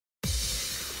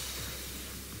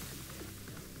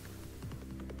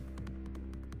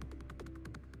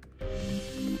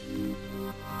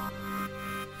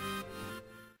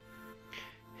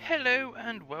Hello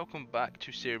and welcome back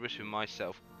to Cerberus with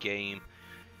myself game.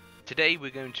 Today we're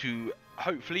going to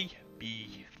hopefully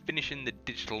be finishing the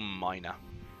digital miner.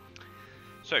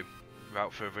 So,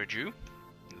 without further ado,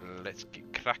 let's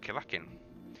get cracking.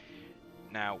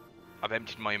 Now, I've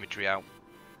emptied my inventory out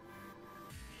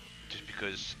just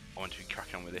because I want to be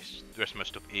cracking on with this. The rest of my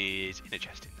stuff is in a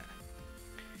chest in there.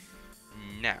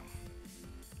 Now,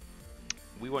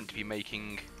 we want to be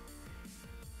making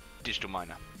digital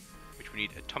miner, which we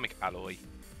need atomic alloy,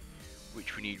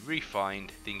 which we need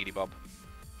refined thingy bob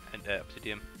and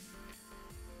obsidian,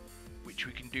 which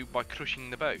we can do by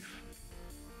crushing the both.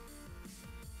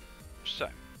 So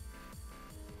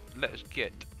let us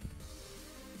get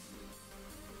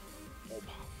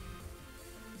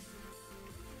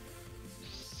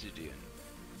obsidian.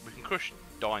 We can crush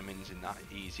diamonds in that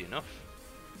easy enough,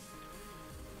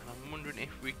 and I'm wondering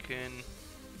if we can.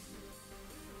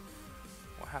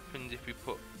 What happens if we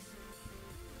put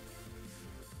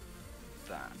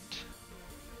that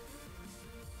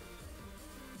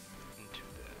into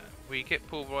there? We get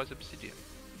pulverized obsidian.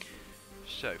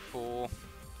 So 4,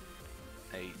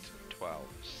 8, 12,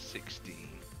 16.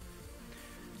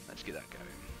 Let's get that going.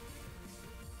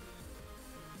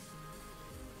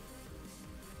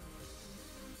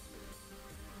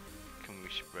 Can we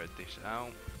spread this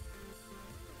out?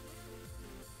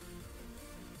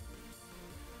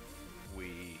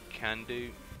 We can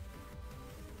do.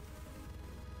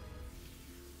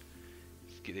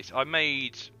 Let's get this. I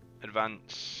made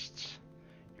advanced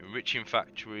enriching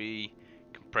factory,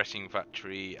 compressing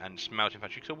factory, and smelting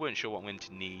factory because I weren't sure what I'm going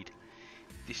to need.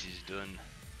 This is done.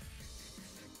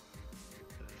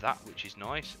 That, which is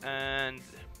nice, and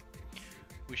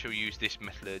we shall use this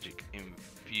metallurgic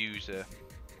infuser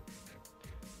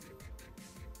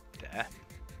there.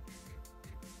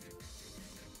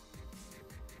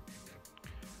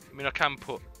 I mean, I can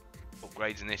put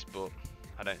upgrades in this, but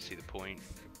I don't see the point.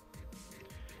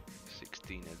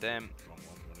 16 of them. Wrong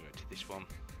one. We want to go to this one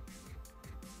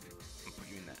and put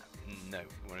you in there. No,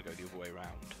 we want to go the other way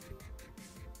around.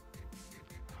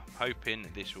 I'm hoping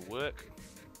this will work.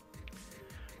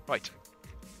 Right.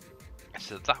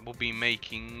 So that will be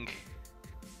making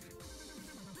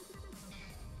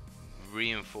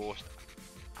reinforced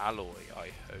alloy, I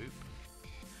hope.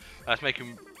 That's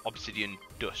making obsidian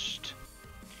dust.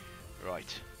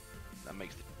 Right, that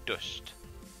makes the dust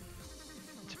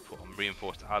to put on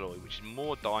reinforced alloy, which is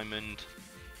more diamond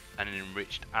and an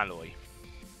enriched alloy.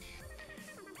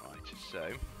 Right,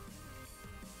 so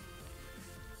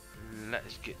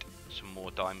let's get some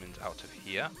more diamonds out of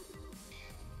here.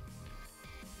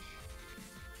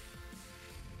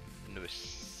 Another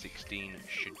 16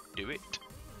 should do it.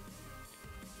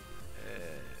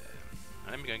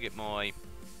 And then we're going to get my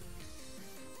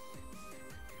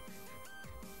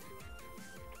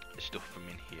stuff from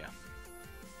in here.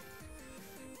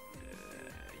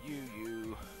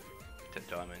 You take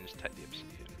the diamonds, take the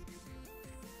obsidian.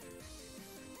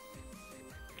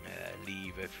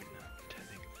 Leave everything now. Take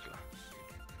the glass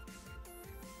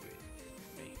with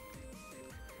me.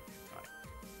 Right.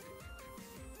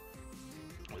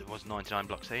 Well, there was 99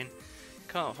 blocks saying,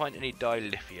 can't find any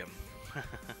dilithium.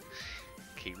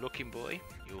 Keep looking, boy.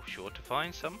 You're sure to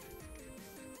find some.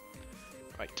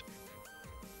 Right.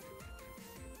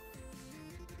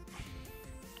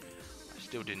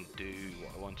 Still didn't do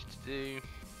what I wanted to do.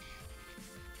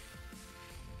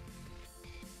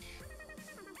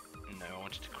 No, I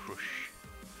wanted to crush.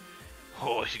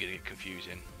 Oh, this is going to get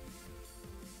confusing.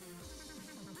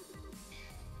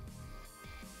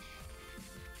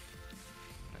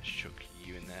 Let's chuck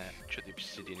you in there, chuck the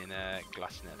obsidian in there,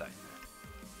 glass in there, that in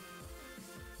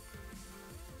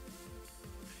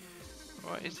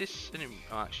there. Right, is this an...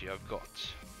 Oh, actually, I've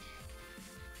got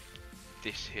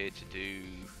this here to do.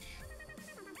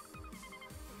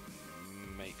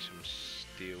 Make some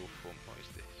steel from, what is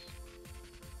this?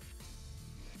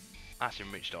 That's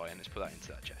enriched iron, let's put that into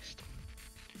that chest.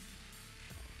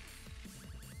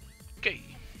 Okay.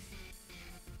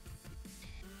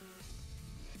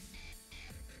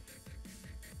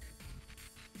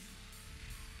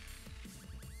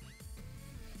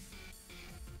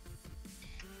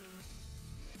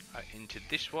 Into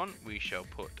this one we shall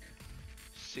put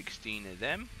 16 of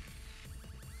them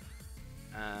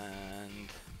and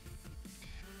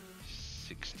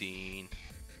 16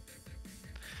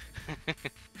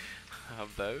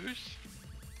 of those.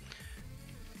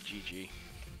 GG.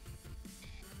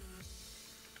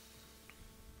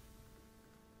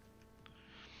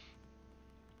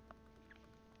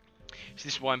 So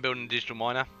this is why I'm building a digital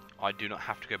miner. I do not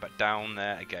have to go back down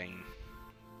there again.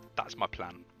 That's my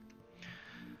plan.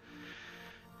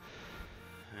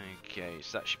 Okay,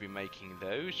 so that should be making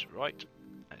those. Right,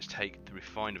 let's take the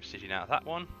refined obsidian out of that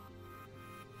one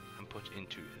and put it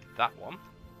into that one.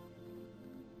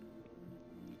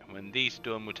 And when these are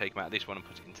done, we'll take them out of this one and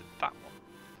put it into that one.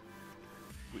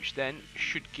 Which then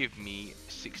should give me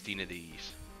 16 of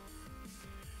these.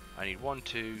 I need 1,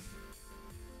 2,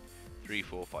 3,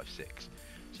 4, 5, 6.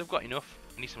 So I've got enough.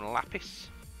 I need some lapis.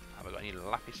 Have I got any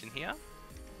lapis in here?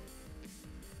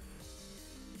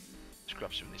 Let's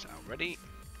grab some of this out ready.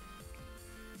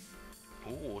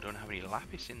 Oh, don't have any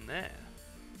lapis in there.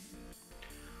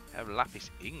 I have lapis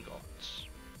ingots.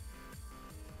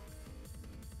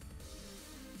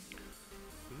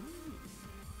 Ooh.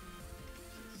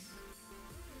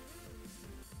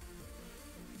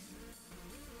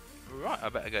 Right, I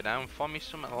better go down and find me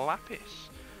some lapis.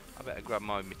 I better grab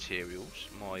my materials,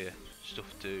 my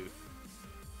stuff to...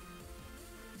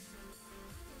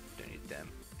 Don't need them.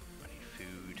 I need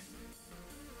food.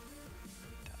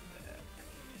 That there.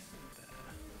 There.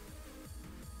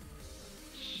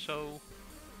 So,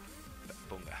 better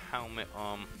bung a helmet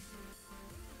on.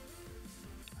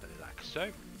 Like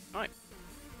so. Right.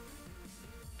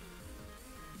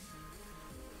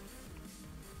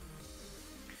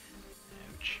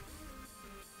 Ouch.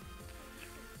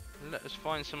 Let us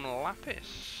find some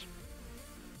lapis.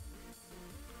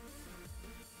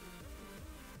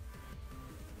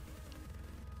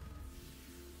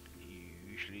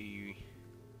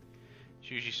 It's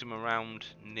usually some around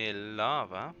near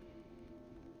lava.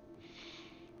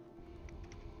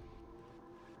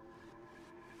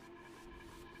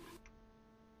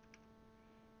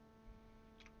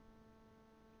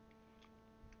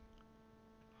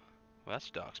 Well, that's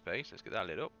dark space. Let's get that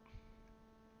lit up.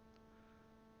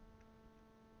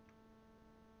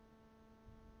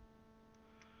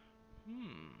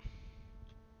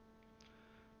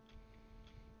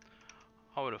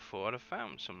 I would have thought I'd have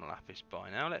found some lapis by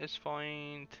now. Let's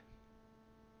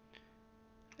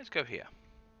go here.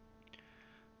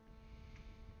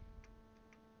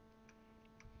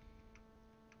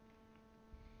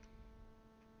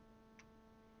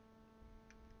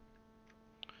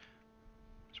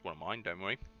 It's one of mine, don't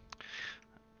worry.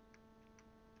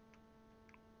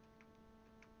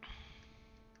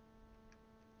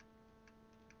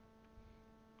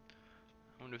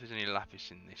 I wonder if there's any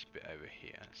lapis in this bit over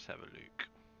here. Let's have a look.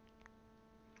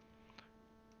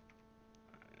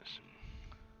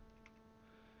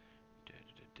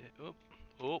 Oh,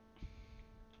 oh.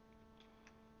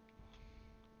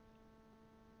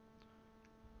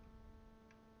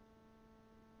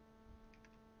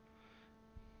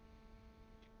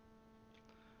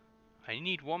 I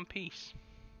need one piece.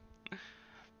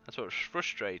 That's what's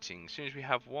frustrating. As soon as we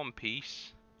have one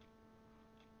piece,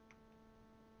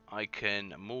 I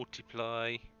can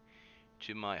multiply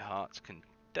to my heart's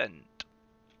content.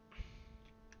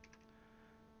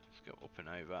 Let's go up and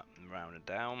over and round and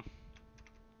down.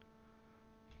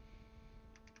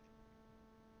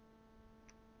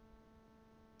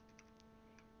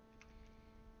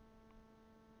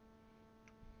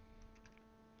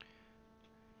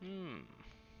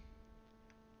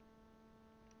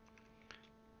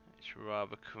 It's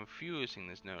rather confusing.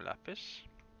 There's no lapis.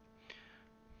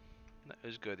 Let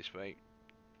us go this way.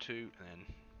 2 and then...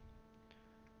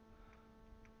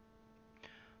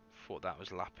 Thought that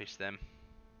was lapis then.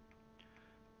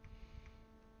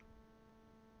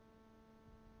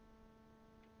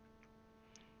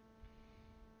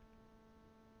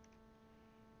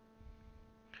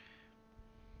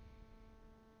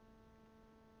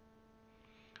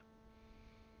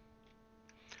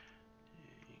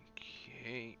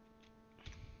 Okay.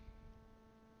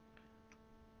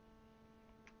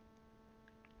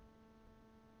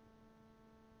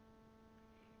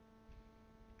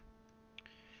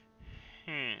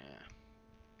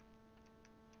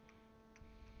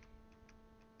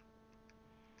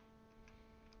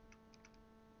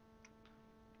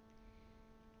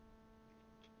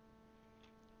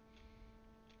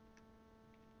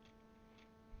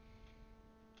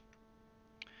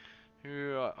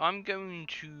 Right, I'm going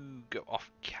to go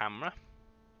off camera.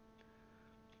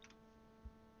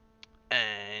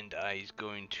 And I's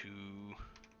going to...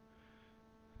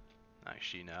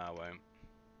 Actually, no, I won't.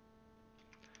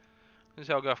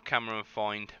 I'll go off camera and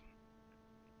find...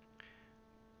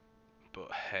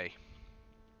 But hey.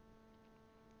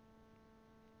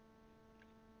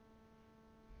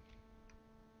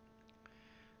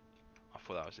 I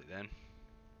thought that was it then.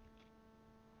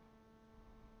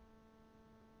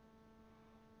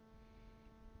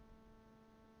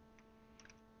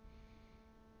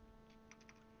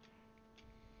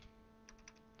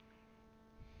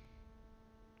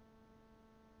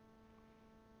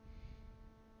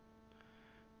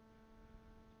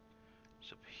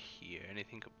 What's up here?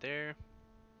 Anything up there?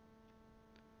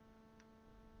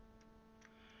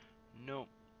 Nope.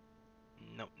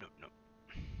 Nope, nope, nope.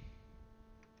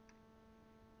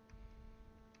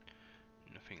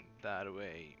 Nothing that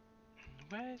way.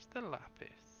 Where's the lapis?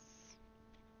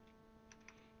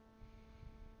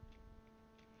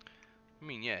 I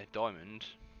mean, yeah, diamond.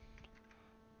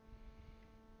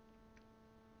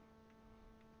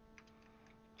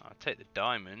 I'll take the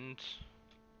diamond.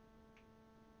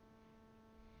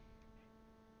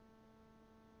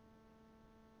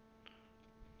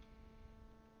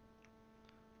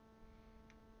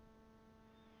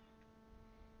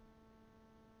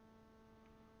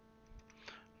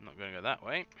 I'm not going to go that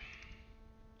way.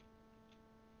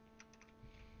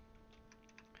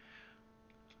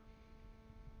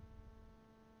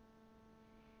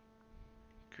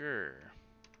 Grr.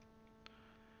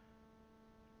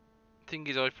 Thing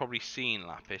is, I've probably seen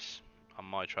lapis on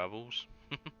my travels.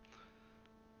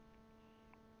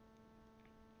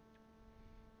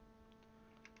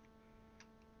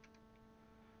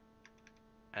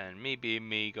 And me being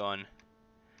me gone,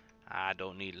 I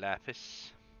don't need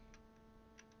lapis.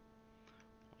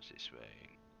 What's this way?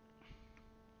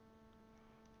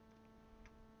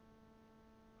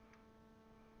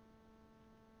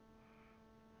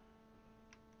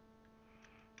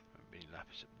 Maybe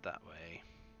lapis up that way.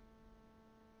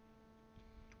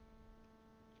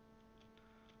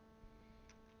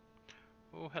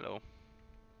 Oh, hello.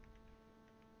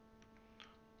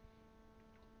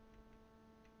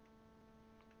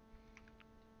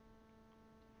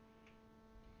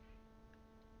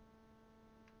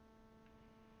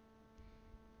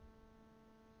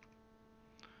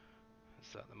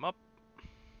 Set them up.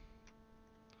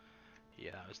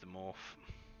 Yeah, that was the morph.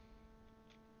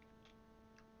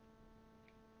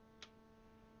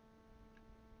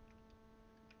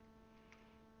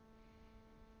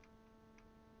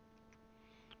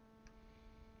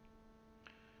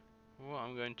 What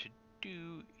I'm going to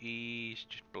do is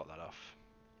just block that off.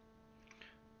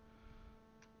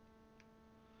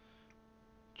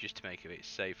 Just to make it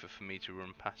safer for me to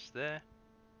run past there.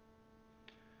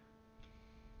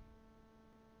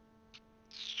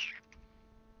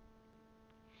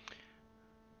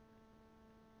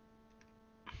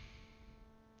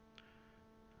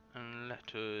 And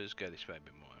let us go this way a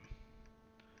bit more.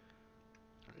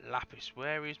 Lapis,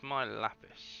 where is my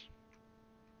lapis?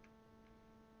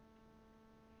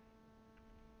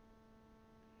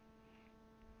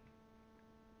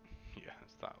 Yeah,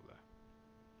 it's that there.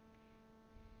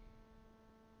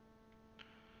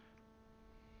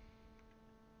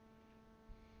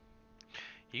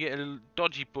 You get a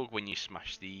dodgy bug when you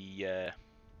smash the I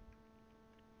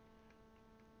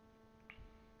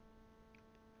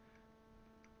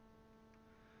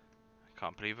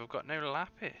can't believe I've got no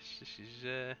lapis. This is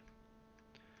a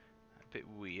bit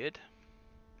weird.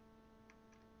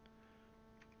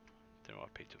 Don't know what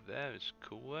I picked up there. It's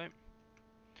cool though.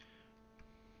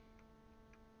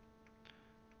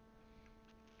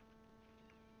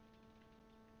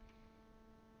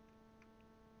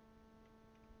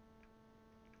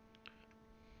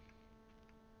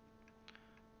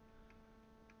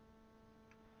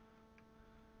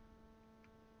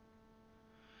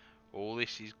 All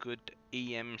this is good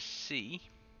EMC.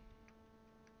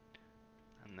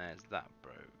 And there's that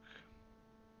broke.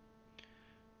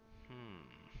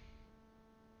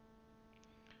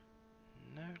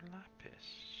 No lapis.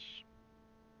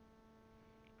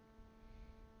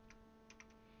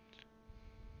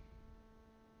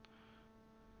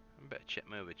 I better check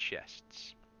my other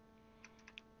chests.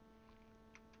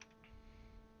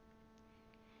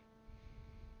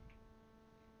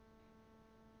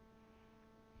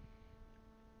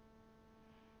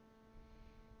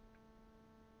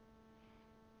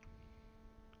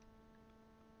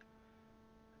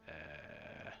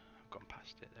 I've gone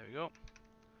past it. There we go.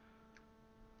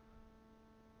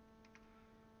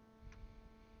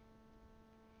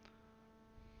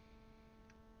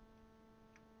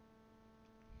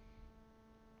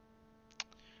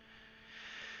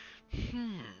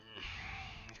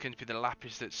 It's going to be the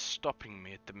lapis that's stopping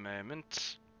me at the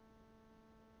moment.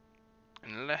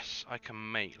 Unless I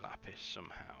can make lapis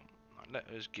somehow. Let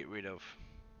us get rid of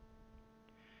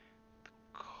the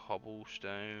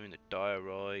cobblestone, the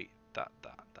diorite, that.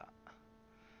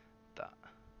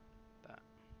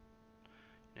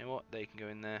 You know what? They can go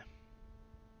in there.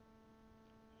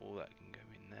 All that can go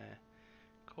in there.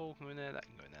 Coal can go in there, that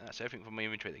can go in there. That's everything from my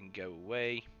inventory that can go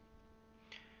away.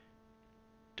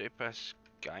 Dopas,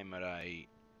 Gaimarai.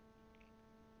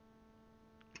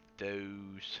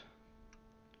 Those.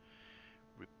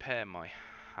 Repair my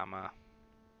hammer.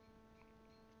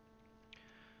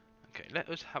 Okay, let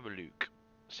us have a look.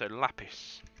 So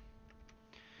lapis.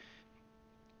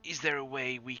 Is there a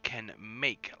way we can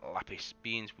make lapis,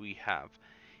 being we have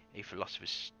a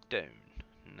philosopher's stone?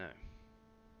 No.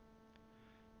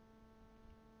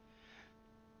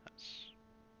 That's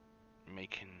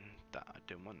making that. I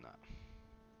don't want that.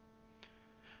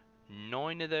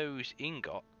 9 of those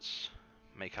ingots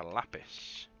make a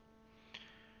lapis.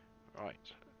 Right.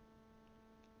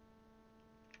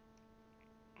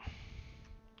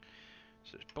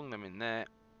 So let's bung them in there.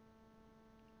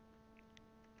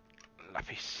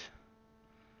 Lapis.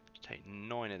 Let's take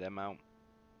 9 of them out.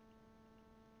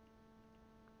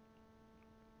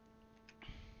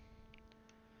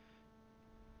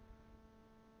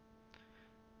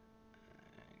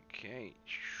 Okay.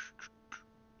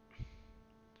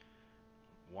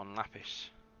 1 lapis.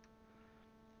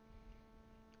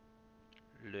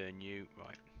 Learn you.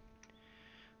 Right.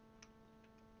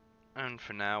 And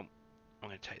for now, I'm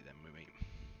going to take them with me.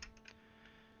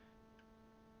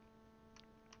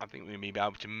 I think we're going to be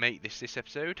able to make this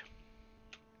episode.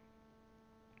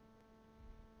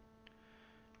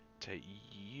 Take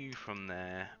you from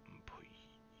there and put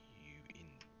you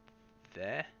in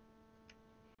there.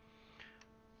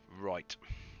 Right.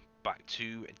 Back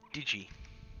to Digi.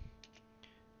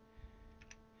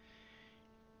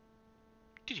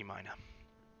 Digiminer.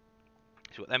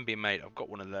 So what them being made, I've got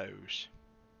one of those.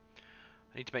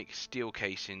 I need to make steel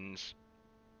casings.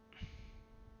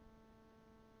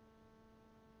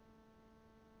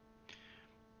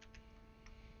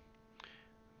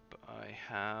 But I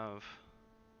have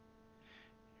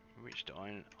reached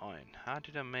iron. How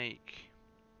did I make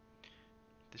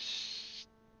the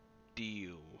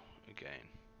steel again?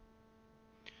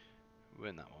 We're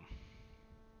in that one.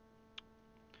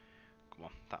 Come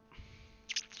on, that.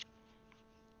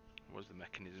 What was the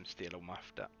mechanism steel I'm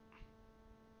after?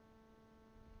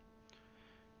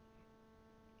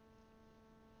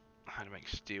 How to make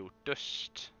steel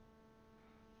dust.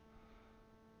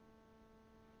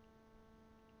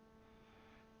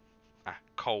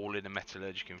 Coal in a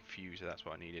metallurgical infuser, that's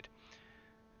what I needed.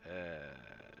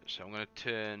 So I'm going to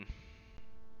turn,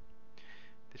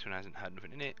 this one hasn't had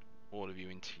nothing in it, all of you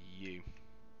into you.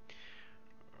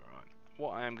 Right.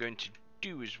 What I am going to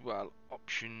do as well,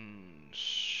 options,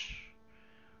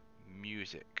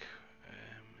 music.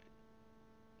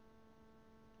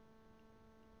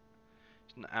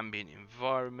 It's an ambient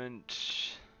environment.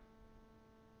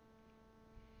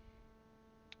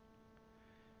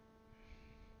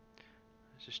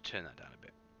 Let's just turn that down a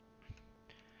bit.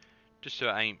 Just so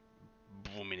it ain't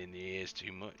booming in the ears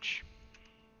too much.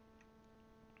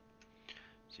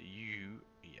 So you,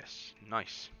 yes,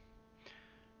 nice.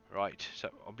 Right, so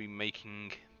I'll be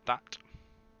making that.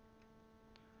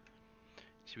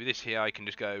 So with this here I can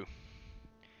just go,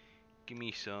 give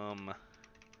me some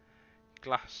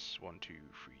glass, 1, 2,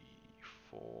 3,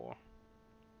 4.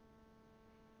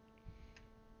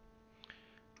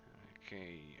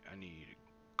 Okay, I need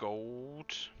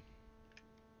gold.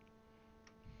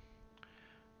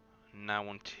 Now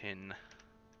on tin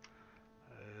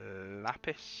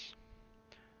lapis.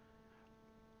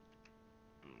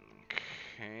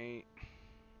 Okay.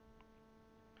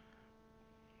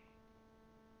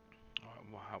 Alright,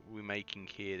 what are we making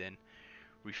here then?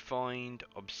 Refined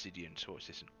obsidian. So what's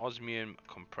this? An osmium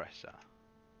compressor.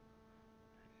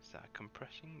 Is that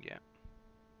compressing? Yeah.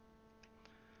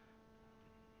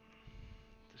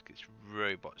 Let's get this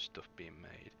robot stuff being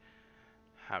made.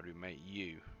 How do we make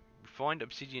you? Refined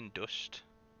obsidian dust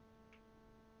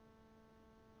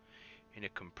in a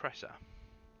compressor.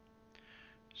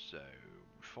 So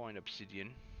refined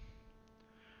obsidian.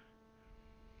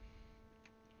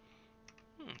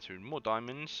 So more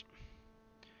diamonds.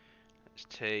 Let's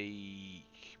take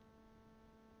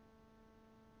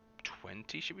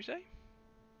 20, should we say?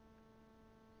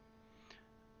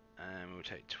 And we'll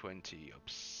take 20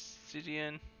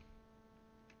 obsidian.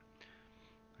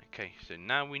 Okay, so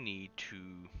now we need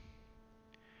to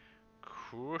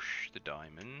crush the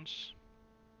diamonds.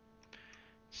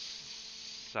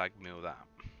 Sag mill that.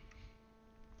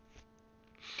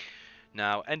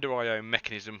 Now, Ender IO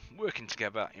mechanism working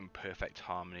together in perfect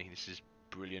harmony. This is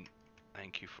brilliant.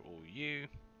 Thank you for all you.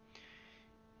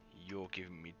 You're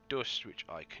giving me dust, which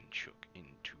I can chuck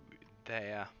into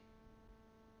there.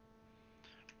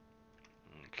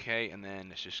 Okay, and then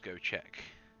let's just go check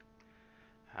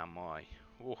how my...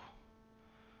 Oh,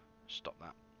 stop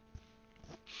that.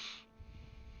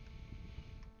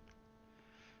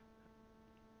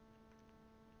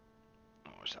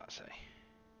 What does that say?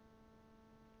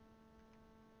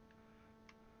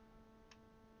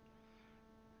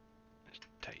 Let's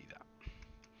tell you that.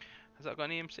 Has that got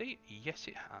an EMC? Yes,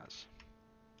 it has.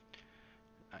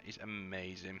 That is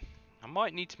amazing. I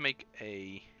might need to make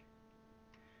a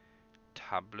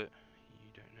tablet. You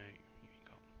don't know.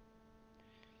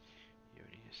 You have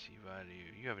an EMC value.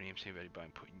 You have an EMC value by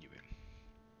putting you in.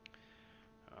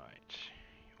 Alright.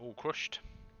 All crushed.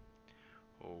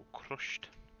 All crushed.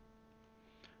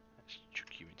 Let's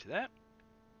chuck you into there.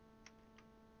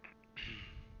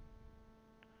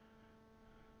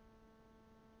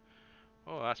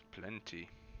 Oh, that's plenty.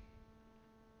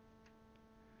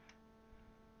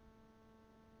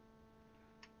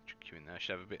 Chuck you in there. I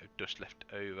should have a bit of dust left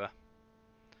over.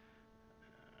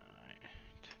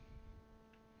 Right.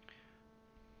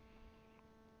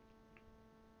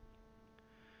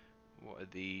 What are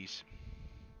these?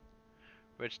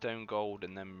 Redstone, gold,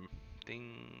 and then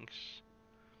things.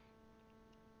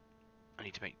 I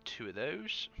need to make 2 of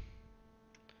those.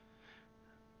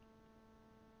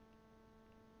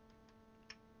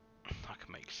 I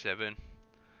can make 7.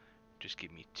 Just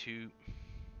give me 2.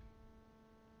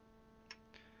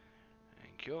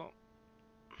 Thank you.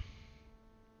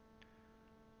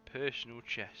 Personal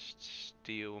chests.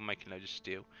 Steel. Making loads of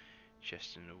steel.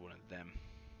 Chest another one of them.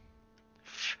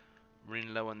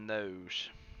 Running low on those.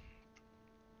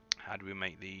 How do we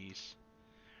make these?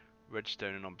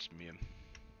 Redstone and osmium.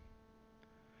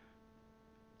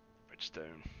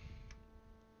 Redstone.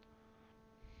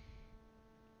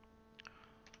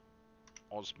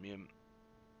 Osmium.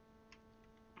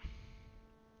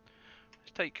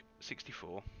 Let's take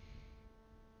 64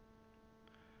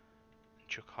 and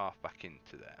chuck half back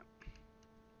into there.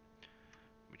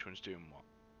 Which one's doing what?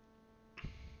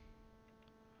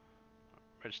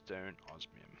 Redstone,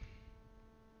 osmium.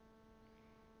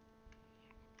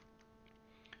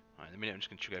 Right, in a minute I'm just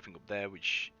going to chuck everything up there,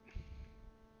 which...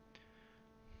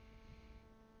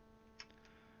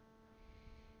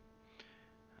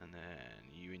 And then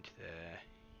you into there,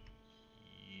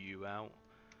 you out.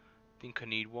 I think I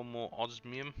need 1 more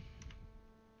osmium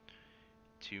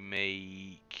to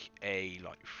make a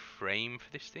like frame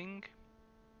for this thing.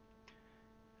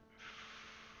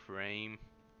 Frame,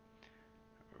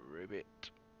 ribbit.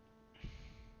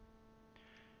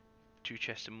 2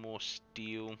 chests and more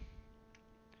steel.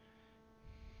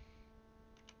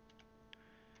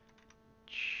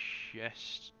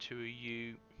 Chest, 2 of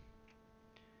you.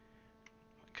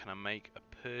 Can I make a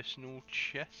personal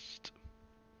chest?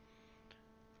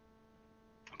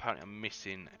 Apparently I'm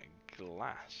missing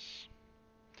glass.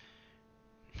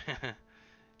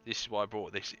 This is why I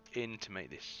brought this in, to make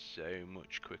this so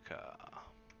much quicker.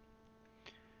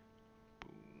 Boom.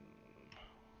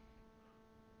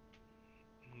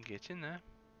 Get in there.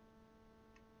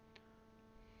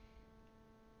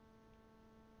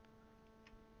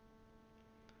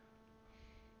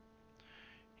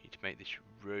 Need to make this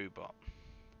robot.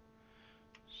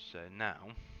 So now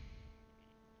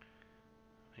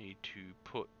I need to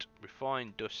put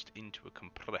refined dust into a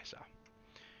compressor,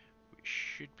 which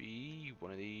should be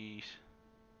one of these.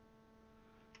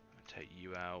 I'll take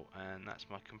you out, and that's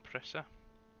my compressor.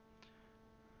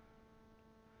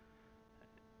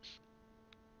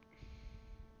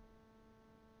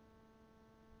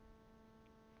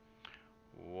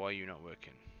 Why are you not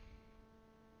working?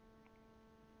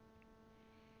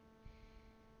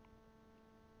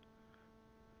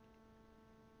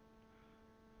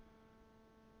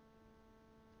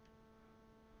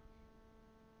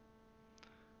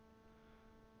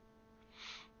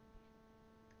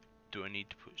 Do I need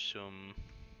to put some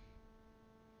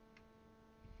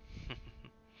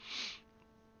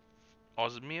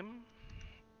osmium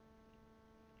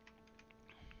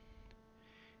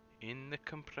in the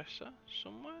compressor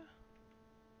somewhere?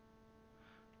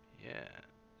 Yeah,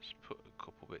 let's put a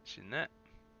couple bits in there.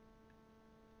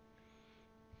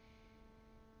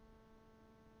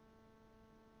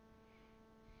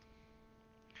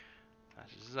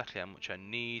 That's exactly how much I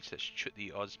need. So let's chuck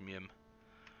the osmium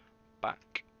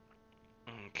back.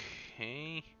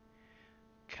 Okay.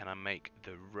 Can I make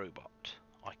the robot?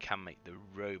 I can make the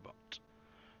robot.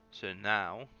 So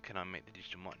now, can I make the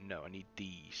digital mine? No, I need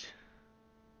these.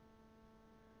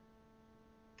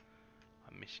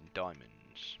 I'm missing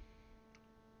diamonds.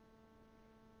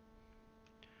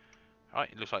 Right,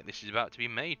 it looks like this is about to be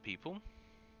made, people.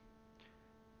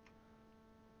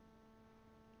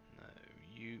 No,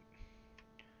 you.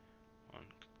 1,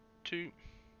 2.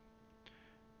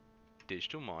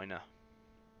 Digital miner.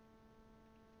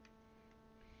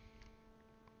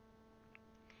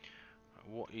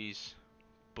 What is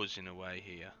buzzing away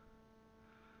here?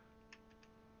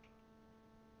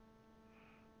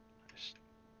 Let's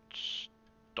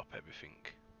stop everything.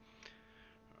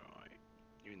 Right,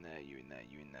 you in there, you in there,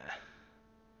 you in there.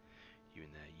 You in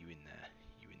there, you in there,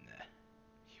 you in there,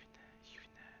 you in there, you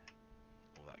in there.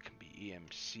 Oh,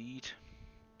 EMC'd.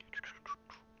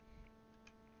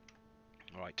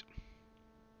 Right.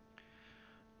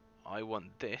 I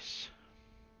want this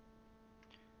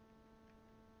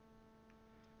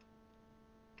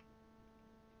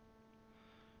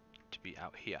to be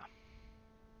out here.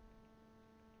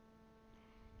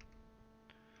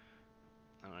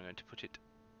 And I'm going to put it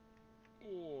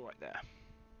all right there.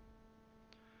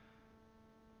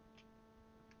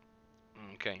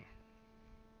 Okay.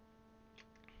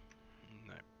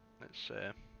 No. Let's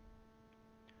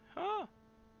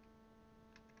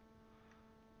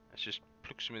let's just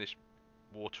plug some of this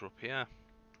water up here.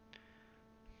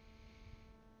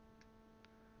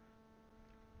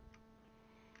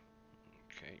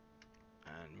 Okay.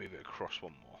 And move it across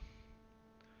one more.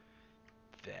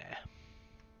 There.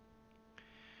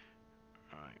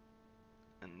 Right.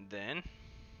 And then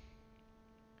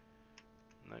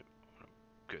no,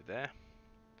 go there.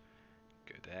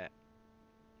 Go there.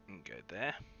 And go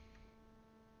there.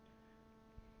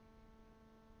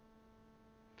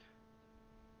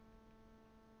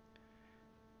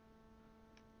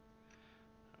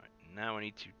 Now I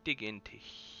need to dig into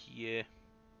here.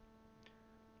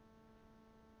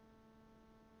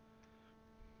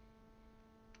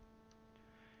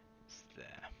 It's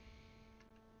there.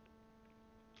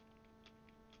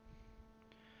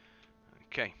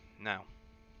 Okay, now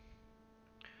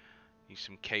need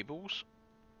some cables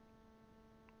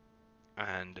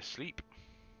and a sleep.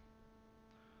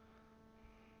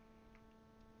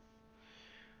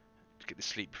 Let's get the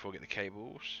sleep before I get the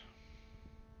cables.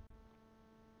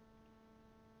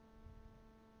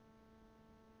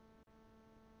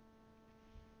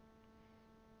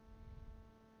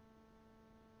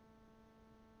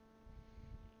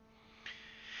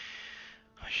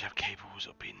 I should have cables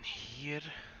up in here.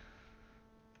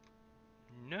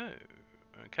 No.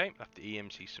 Okay, I have to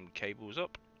EMC some cables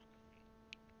up.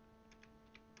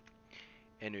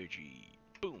 Energy.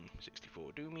 Boom.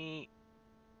 64 do me.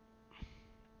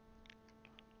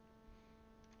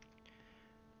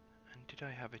 And did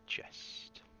I have a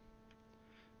chest?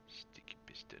 Sticky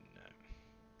piston.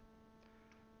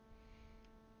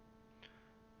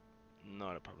 No.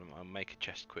 Not a problem. I'll make a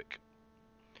chest quick.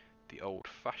 The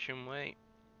old-fashioned way.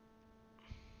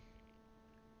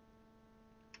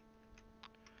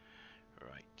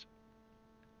 Right.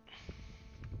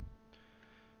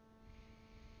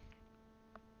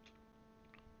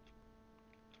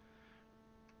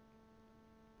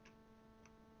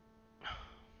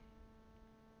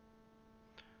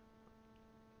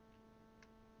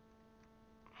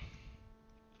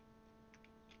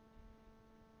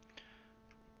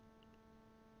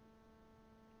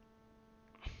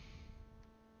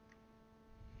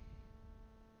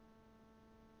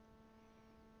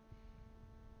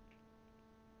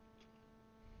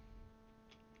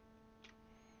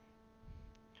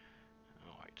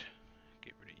 Alright.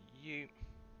 Get rid of you.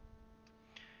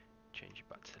 Change it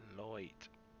back to light.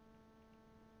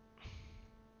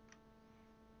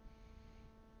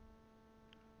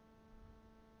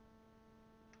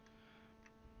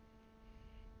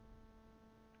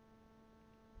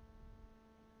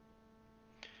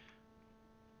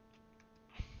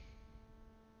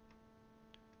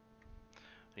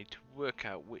 I need to work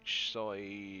out which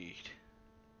side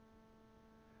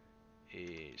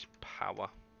is power.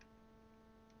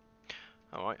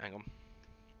 Alright, hang on.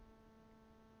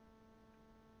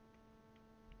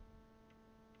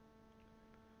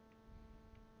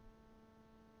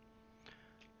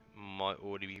 Might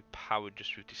already be powered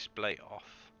just with display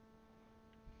off.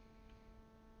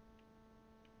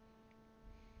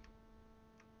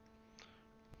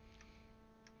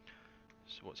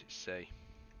 So what's it say?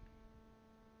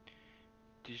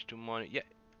 Digital miner, yeah,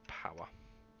 power.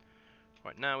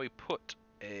 Right, now we put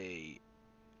a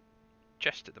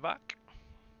chest at the back.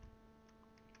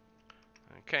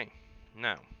 Okay,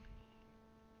 now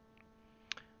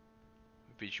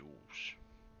visuals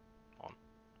on.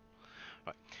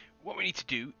 Right, what we need to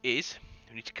do is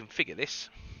we need to configure this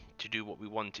to do what we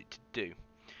want it to do.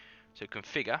 So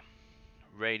configure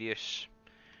radius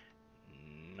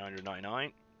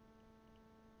 999,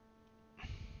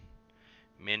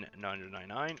 min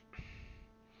 999,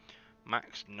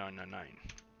 max 999.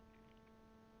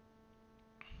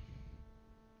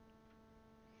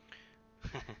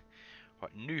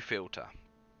 Right, new filter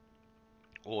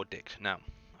or dict. Now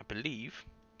I believe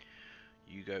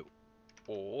you go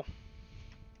or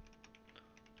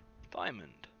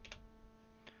diamond.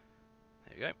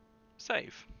 There you go.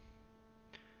 Save.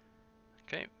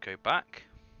 Okay, go back.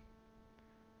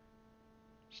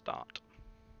 Start.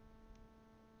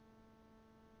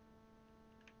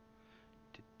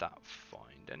 Did that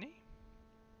find any?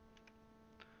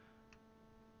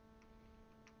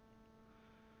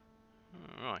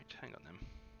 Right, hang on then.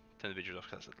 Turn the visual off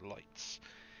because that's the lights.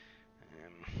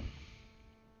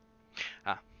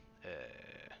 Ah,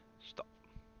 stop.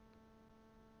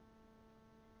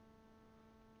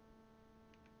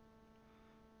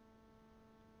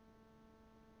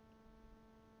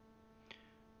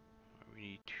 We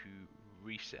need to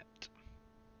reset.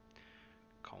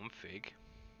 Config.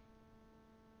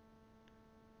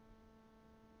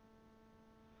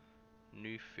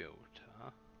 New filter.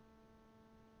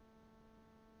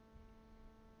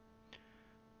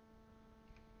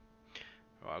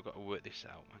 Right, I've got to work this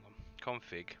out. Hang on.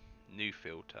 Config, new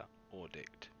filter,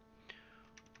 audit,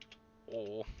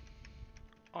 or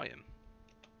iron.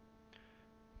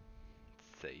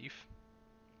 Save.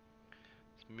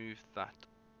 Let's move that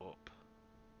up.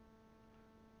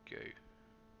 Go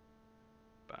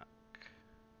back.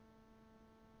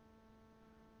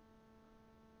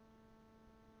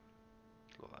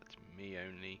 So that's me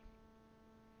only.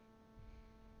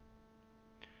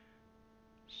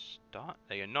 Start.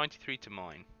 There you go, 93 to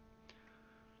mine.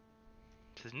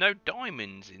 So there's no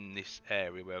diamonds in this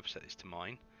area where I've set this to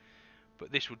mine,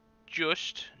 but this will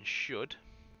just and should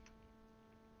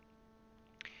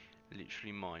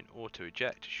literally mine. Auto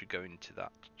eject should go into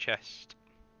that chest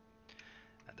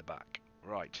at the back.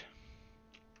 Right.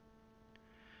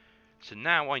 So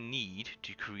now I need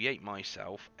to create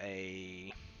myself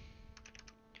a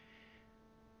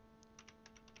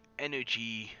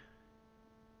energy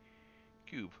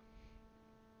cube.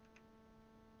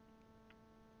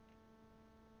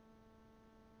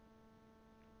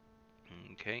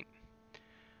 Okay.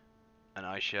 And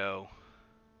I shall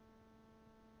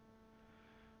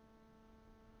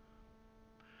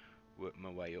work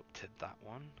my way up to that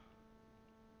one.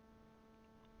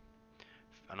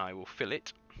 And I will fill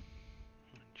it.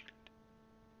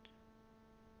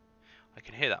 I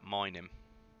can hear that mining.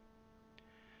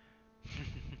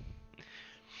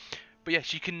 But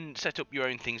yes, you can set up your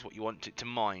own things what you want it to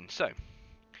mine. So,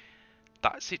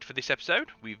 that's it for this episode.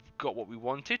 We've got what we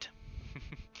wanted.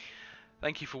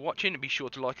 Thank you for watching, and be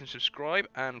sure to like and subscribe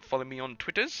and follow me on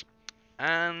Twitters.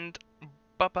 And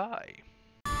bye-bye.